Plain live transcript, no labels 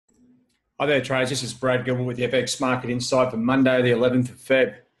Hi there, traders. This is Brad Gilbert with the FX Market Insight for Monday, the 11th of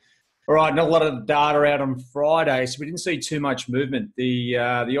Feb. All right, not a lot of data out on Friday, so we didn't see too much movement. The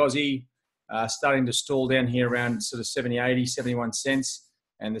Aussie starting to stall down here around sort of 70, 80, 71 cents,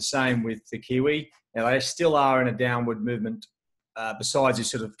 and the same with the Kiwi. Now, they still are in a downward movement besides this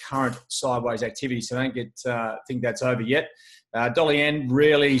sort of current sideways activity, so don't think that's over yet. Dollar yen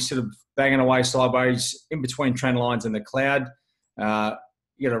really sort of banging away sideways in between trend lines and the cloud.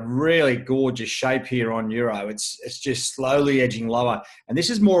 You got a really gorgeous shape here on euro. It's just slowly edging lower, and this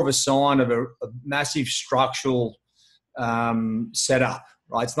is more of a sign of a massive structural setup,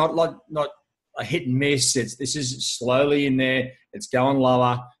 right? It's not a hit and miss. This is slowly in there. It's going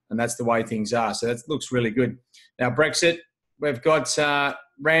lower, and that's the way things are. So that looks really good. Now Brexit, we've got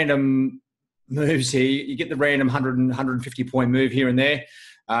random moves here. You get the random 100 and 150 point move here and there.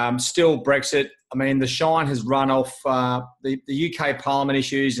 Still Brexit. I mean, the shine has run off the UK Parliament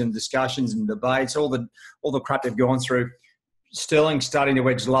issues and discussions and debates, all the crap they've gone through. Sterling starting to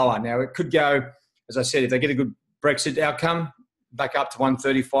wedge lower. Now, it could go, as I said, if they get a good Brexit outcome, back up to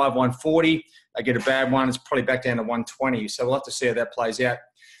 135, 140. They get a bad one, it's probably back down to 120. So we'll have to see how that plays out.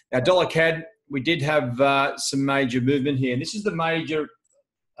 Now, dollar CAD, we did have some major movement here. And this is the major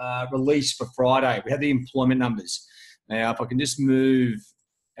release for Friday. We have the employment numbers. Now, if I can just move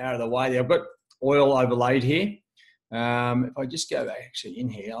out of the way there, I've got oil overlaid here. If I just go back actually in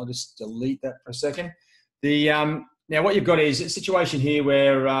here, I'll just delete that for a second. Now what you've got is a situation here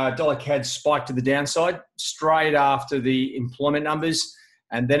where dollar CAD spiked to the downside straight after the employment numbers.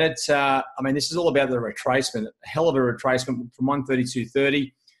 And then I mean, this is all about the retracement, a hell of a retracement from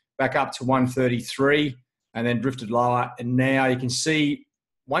 132.30 back up to 133 and then drifted lower. And now you can see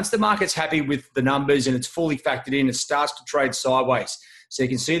once the market's happy with the numbers and it's fully factored in, it starts to trade sideways. So you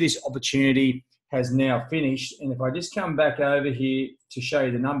can see this opportunity has now finished. And if I just come back over here to show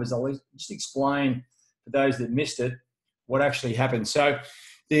you the numbers, I'll just explain for those that missed it what actually happened. So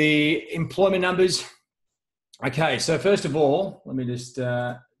the employment numbers. Okay, so first of all, let me just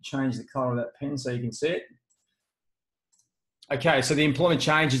change the color of that pen so you can see it. Okay, so the employment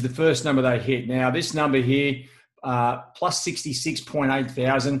change is the first number they hit. Now this number here, plus 66.8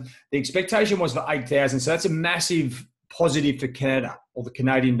 thousand. The expectation was for 8,000. So that's a massive positive for Canada or the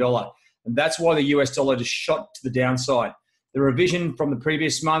Canadian dollar. And that's why the US dollar just shot to the downside. The revision from the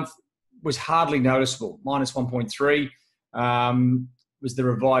previous month was hardly noticeable. Minus 1.3 was the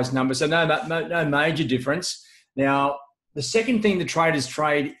revised number. So no major difference. Now, the second thing the traders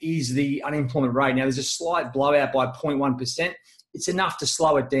trade is the unemployment rate. Now, there's a slight blowout by 0.1%. It's enough to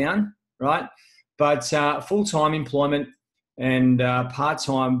slow it down, right? But full-time employment and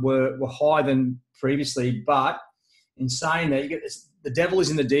part-time were higher than previously. But in saying that, the devil is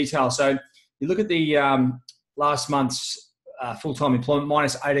in the detail. So you look at the last month's full-time employment,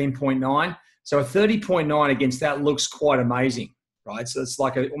 minus 18.9. So a 30.9 against that looks quite amazing, right? So it's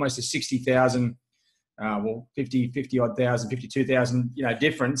like almost a 60,000, 50 odd thousand, 52,000,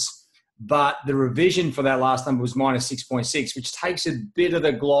 difference. But the revision for that last number was minus 6.6, which takes a bit of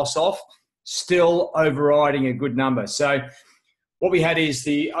the gloss off, still overriding a good number. So what we had is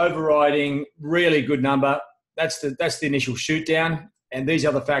the overriding really good number. That's the initial shoot down. And these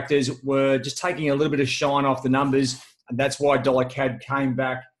other factors were just taking a little bit of shine off the numbers. And that's why dollar CAD came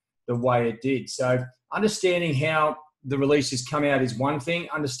back the way it did. So understanding how the releases come out is one thing.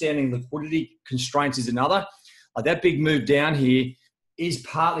 Understanding liquidity constraints is another. That big move down here is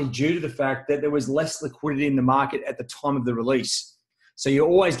partly due to the fact that there was less liquidity in the market at the time of the release. So you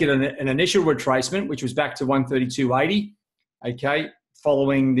always get an initial retracement, which was back to 132.80, okay,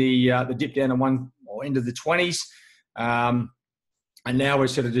 following the dip down to into the 20s. And now we're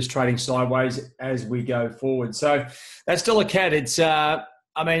sort of just trading sideways as we go forward. So that's dollar CAD. It's, I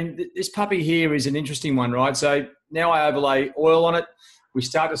mean, this puppy here is an interesting one, right? So now I overlay oil on it. We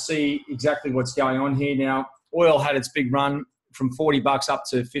start to see exactly what's going on here. Now, oil had its big run from $40 up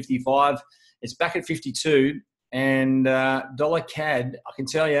to 55. It's back at 52. And dollar CAD, I can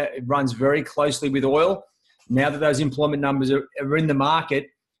tell you, it runs very closely with oil. Now that those employment numbers are in the market,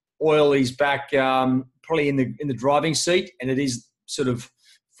 oil is back probably in the driving seat, and it is sort of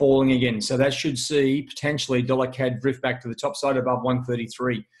falling again. So that should see potentially dollar CAD drift back to the top side above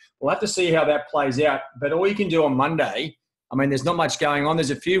 133. We'll have to see how that plays out. But all you can do on Monday, I mean, there's not much going on. There's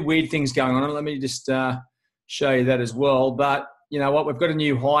a few weird things going on. Let me just show you that as well. But you know what? We've got a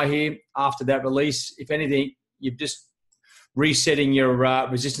new high here after that release. If anything, you're just resetting your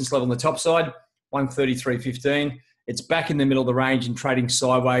resistance level on the top side, 133.15. It's back in the middle of the range and trading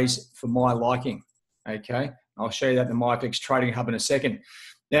sideways for my liking. Okay, I'll show you that in the MyFX Trading Hub in a second.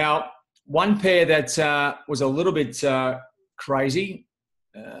 Now, one pair that was a little bit crazy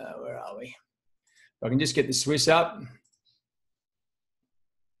Where are we? If I can just get the Swiss up.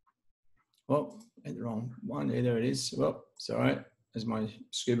 Well, hit the wrong one. Yeah, there it is. Well, it's all right. There's my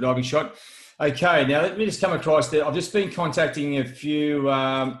scuba diving shot. Okay, now let me just come across there. I've just been contacting a few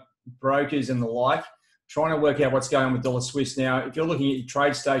brokers and the like, trying to work out what's going on with dollar Swiss. Now, if you're looking at your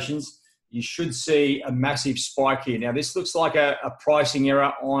trade stations, you should see a massive spike here. Now, this looks like a pricing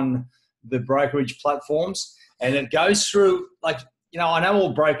error on the brokerage platforms, and it goes through, like, you know, I know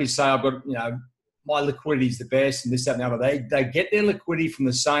all brokers say I've got, you know, my liquidity is the best and this, that, and the other. They get their liquidity from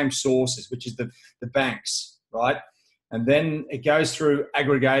the same sources, which is the banks, right? And then it goes through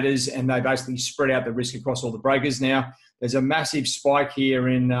aggregators and they basically spread out the risk across all the brokers. Now, there's a massive spike here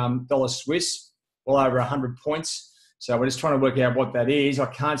in dollar Swiss, well over 100 points. So we're just trying to work out what that is. I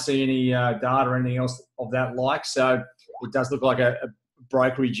can't see any data or anything else of that like. So it does look like a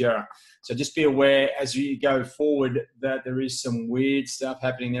brokerage error. So just be aware as you go forward that there is some weird stuff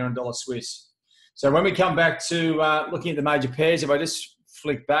happening there on dollar Swiss. So when we come back to looking at the major pairs, if I just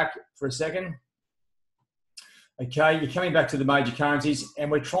flick back for a second. Okay, you're coming back to the major currencies and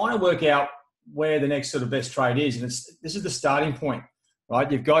we're trying to work out where the next sort of best trade is. And this is the starting point,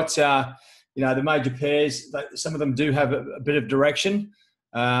 right? You've got, you know, the major pairs, some of them do have a bit of direction.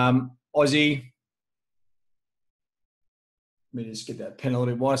 Aussie, let me just get that pen a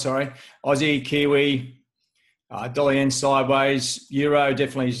little bit wider, sorry. Aussie, Kiwi, dollar yen sideways, euro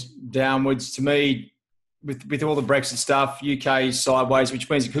definitely downwards. To me, with all the Brexit stuff, UK is sideways, which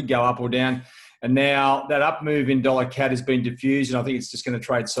means it could go up or down. And now that up move in dollar CAD has been diffused, and I think it's just going to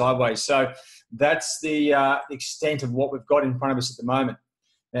trade sideways. So that's the extent of what we've got in front of us at the moment.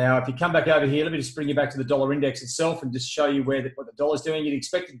 Now, if you come back over here, let me just bring you back to the dollar index itself and just show you what the dollar's doing. You'd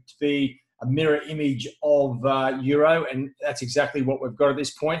expect it to be a mirror image of euro, and that's exactly what we've got at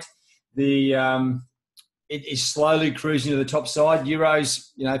this point. It is slowly cruising to the top side.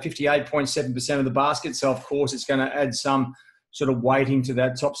 Euro's, you know, 58.7% of the basket, so of course it's going to add some sort of weighting to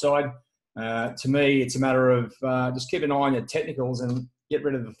that top side. To me, it's a matter of just keep an eye on your technicals and get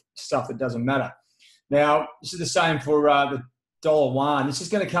rid of the stuff that doesn't matter. Now, this is the same for the dollar yuan. This is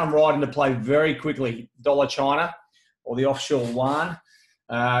going to come right into play very quickly. Dollar China or the offshore yuan.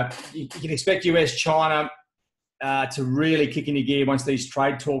 You can expect US China to really kick into gear once these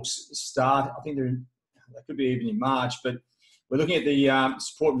trade talks start. I think they could be even in March, but we're looking at the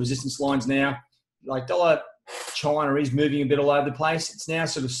support and resistance lines now. Like dollar China is moving a bit all over the place. It's now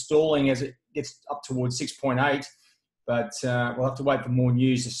sort of stalling as it gets up towards 6.8, but we'll have to wait for more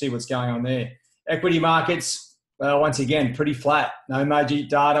news to see what's going on there. Equity markets, well, once again, pretty flat. No major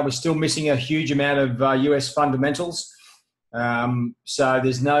data. We're still missing a huge amount of US fundamentals. So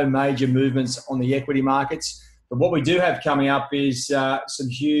there's no major movements on the equity markets. But what we do have coming up is some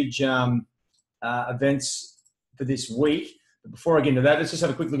huge events for this week. But before I get into that, let's just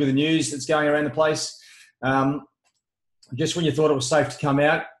have a quick look at the news that's going around the place. Just when you thought it was safe to come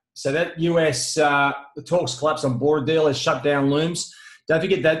out. So that US, the talks collapse on border deal has shut down looms. Don't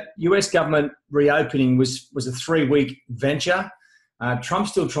forget that US government reopening was a 3-week venture.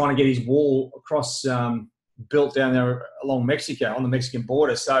 Trump's still trying to get his wall across, built down there along Mexico, on the Mexican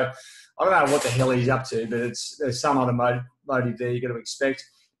border. So I don't know what the hell he's up to, but there's some other motive there you've got to expect.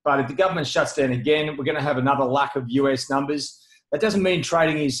 But if the government shuts down again, we're going to have another lack of US numbers. That doesn't mean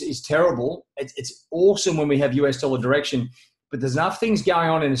trading is terrible. It's awesome when we have US dollar direction, but there's enough things going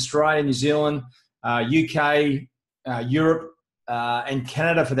on in Australia, New Zealand, UK, Europe, and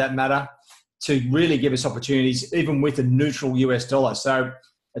Canada for that matter, to really give us opportunities, even with a neutral US dollar. So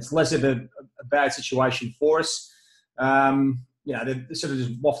it's less of a bad situation for us. You know, they're sort of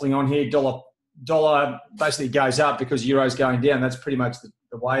just waffling on here. Dollar basically goes up because euro's going down. That's pretty much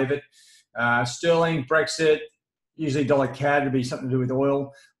the way of it. Sterling, Brexit, usually dollar CAD would be something to do with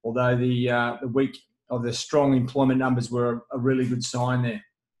oil, although the weak or the strong employment numbers were a really good sign there.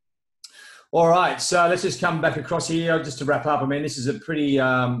 All right, so let's just come back across here just to wrap up. I mean, this is a pretty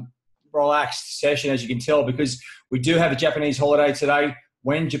relaxed session, as you can tell, because we do have a Japanese holiday today.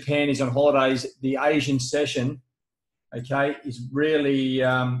 When Japan is on holidays, the Asian session, okay, is really,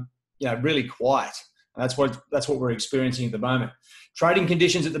 really quiet. And that's what we're experiencing at the moment. Trading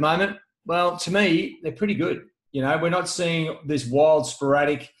conditions at the moment, well, to me, they're pretty good. You know, we're not seeing this wild,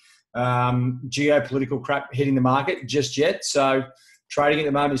 sporadic geopolitical crap hitting the market just yet. So trading at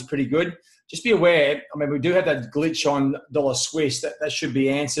the moment is pretty good. Just be aware, I mean, we do have that glitch on dollar Swiss. That should be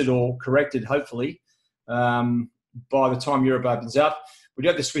answered or corrected, hopefully, by the time Europe opens up. We do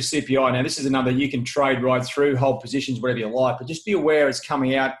have the Swiss CPI. Now, this is a number you can trade right through, hold positions, whatever you like. But just be aware it's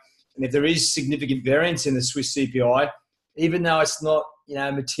coming out. And if there is significant variance in the Swiss CPI, even though it's not,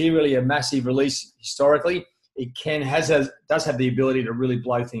 materially a massive release historically, it does have the ability to really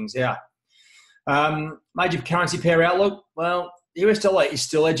blow things out. Major currency pair outlook. Well, the US dollar is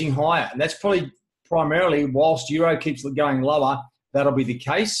still edging higher, and that's probably primarily whilst euro keeps going lower. That'll be the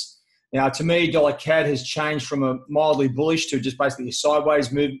case. Now, to me, dollar CAD has changed from a mildly bullish to just basically a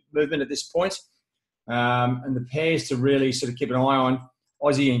sideways movement at this point. And the pairs to really sort of keep an eye on,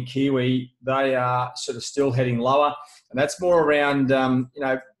 Aussie and Kiwi, they are sort of still heading lower. And that's more around,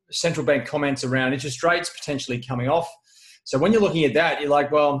 central bank comments around interest rates potentially coming off. So when you're looking at that, you're like,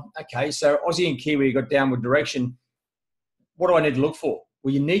 well, okay, so Aussie and Kiwi got downward direction. What do I need to look for?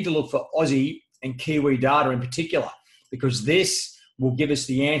 Well, you need to look for Aussie and Kiwi data in particular, because this will give us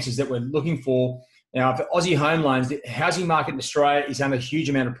the answers that we're looking for. Now, for Aussie home loans, the housing market in Australia is under a huge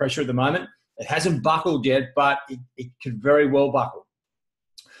amount of pressure at the moment. It hasn't buckled yet, but it could very well buckle.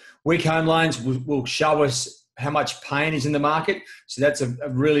 Weak home loans will show us how much pain is in the market. So that's a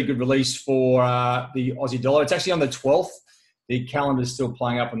really good release for the Aussie dollar. It's actually on the 12th. The calendar is still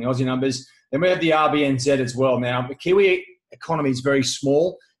playing up on the Aussie numbers. Then we have the AUD NZD as well. Now, the Kiwi economy is very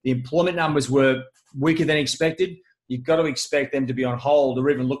small. The employment numbers were weaker than expected. You've got to expect them to be on hold or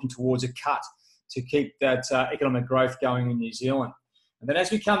even looking towards a cut to keep that economic growth going in New Zealand. And then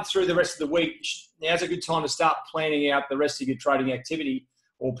as we come through the rest of the week, now's a good time to start planning out the rest of your trading activity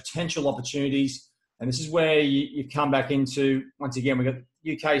or potential opportunities. And this is where you come back into, once again, we've got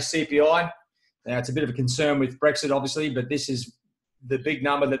UK CPI. Now, it's a bit of a concern with Brexit, obviously, but this is the big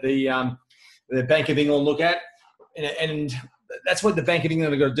number that the Bank of England look at. And that's what the Bank of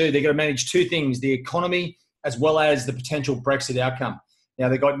England are going to do. They're going to manage two things, the economy as well as the potential Brexit outcome. Now,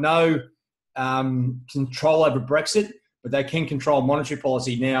 they've got no control over Brexit, but they can control monetary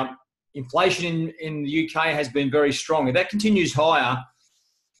policy. Now, inflation in the UK has been very strong. If that continues higher,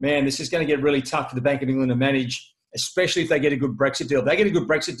 man, this is going to get really tough for the Bank of England to manage, especially if they get a good Brexit deal. If they get a good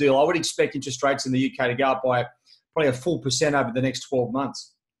Brexit deal, I would expect interest rates in the UK to go up by probably a full % over the next 12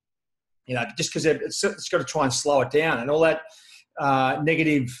 months. Just because it's got to try and slow it down. And all that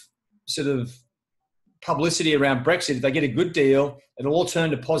negative sort of publicity around Brexit, if they get a good deal, it'll all turn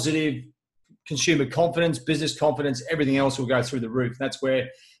to positive consumer confidence, business confidence, everything else will go through the roof. That's where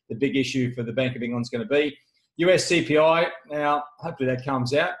the big issue for the Bank of England is going to be. US CPI, now, hopefully that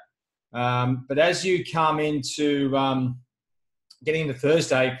comes out. But as you come into getting into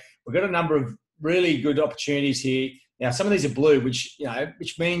Thursday, we've got a number of really good opportunities here. Now, some of these are blue, which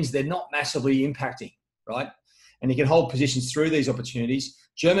means they're not massively impacting, right? And you can hold positions through these opportunities.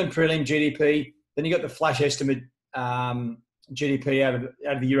 German prelim GDP, then you got the flash estimate GDP out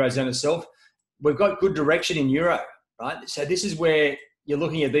of the Eurozone itself. We've got good direction in Euro, right? So this is where you're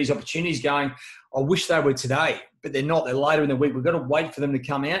looking at these opportunities going, I wish they were today, but they're not. They're later in the week. We've got to wait for them to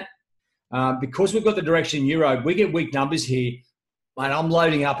come out. Because we've got the direction in Euro, we get weak numbers here. Mate, I'm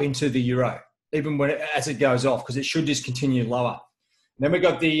loading up into the Euro, even as it goes off, because it should just continue lower. And then we've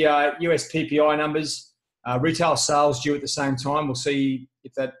got the US PPI numbers, retail sales due at the same time. We'll see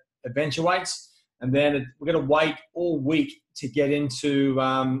if that eventuates. And then we're going to wait all week to get into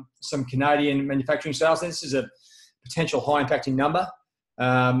some Canadian manufacturing sales. And this is a potential high impacting number.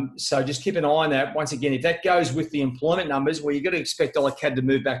 So just keep an eye on that. Once again, if that goes with the employment numbers, well, you've got to expect dollar CAD to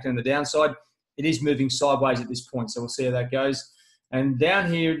move back on the downside. It is moving sideways at this point, so we'll see how that goes. And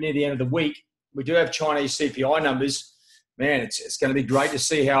down here near the end of the week, we do have Chinese CPI numbers. Man, it's going to be great to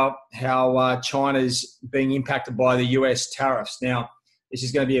see how China's being impacted by the US tariffs. Now, this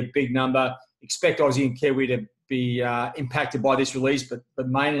is going to be a big number. Expect Aussie and Kiwi to be impacted by this release, but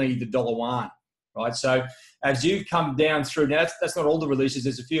mainly the dollar yuan, right? So as you come down through, now that's not all the releases.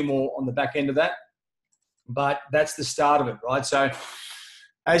 There's a few more on the back end of that, but that's the start of it, right? So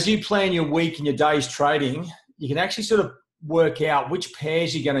as you plan your week and your day's trading, you can actually sort of work out which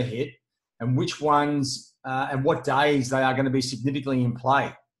pairs you're going to hit and which ones and what days they are going to be significantly in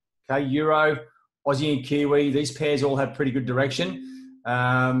play. Okay, Euro, Aussie and Kiwi, these pairs all have pretty good direction.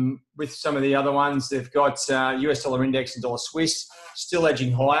 With some of the other ones, they've got US dollar index and dollar Swiss still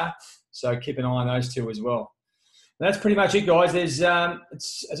edging higher. So keep an eye on those two as well. And that's pretty much it, guys. There's,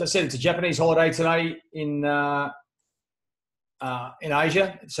 as I said, it's a Japanese holiday today in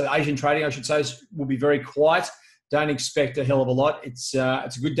Asia. So Asian trading, I should say, will be very quiet. Don't expect a hell of a lot. It's a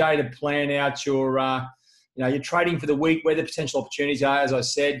good day to plan out your trading for the week, where the potential opportunities are, as I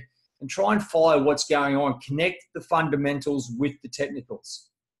said, and try and follow what's going on. Connect the fundamentals with the technicals.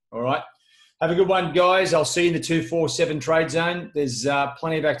 All right. Have a good one, guys. I'll see you in the 247 trade zone. There's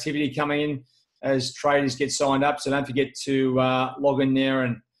plenty of activity coming in as traders get signed up. So don't forget to log in there.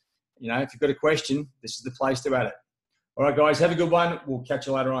 And, if you've got a question, this is the place to add it. All right, guys. Have a good one. We'll catch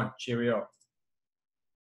you later on. Cheerio.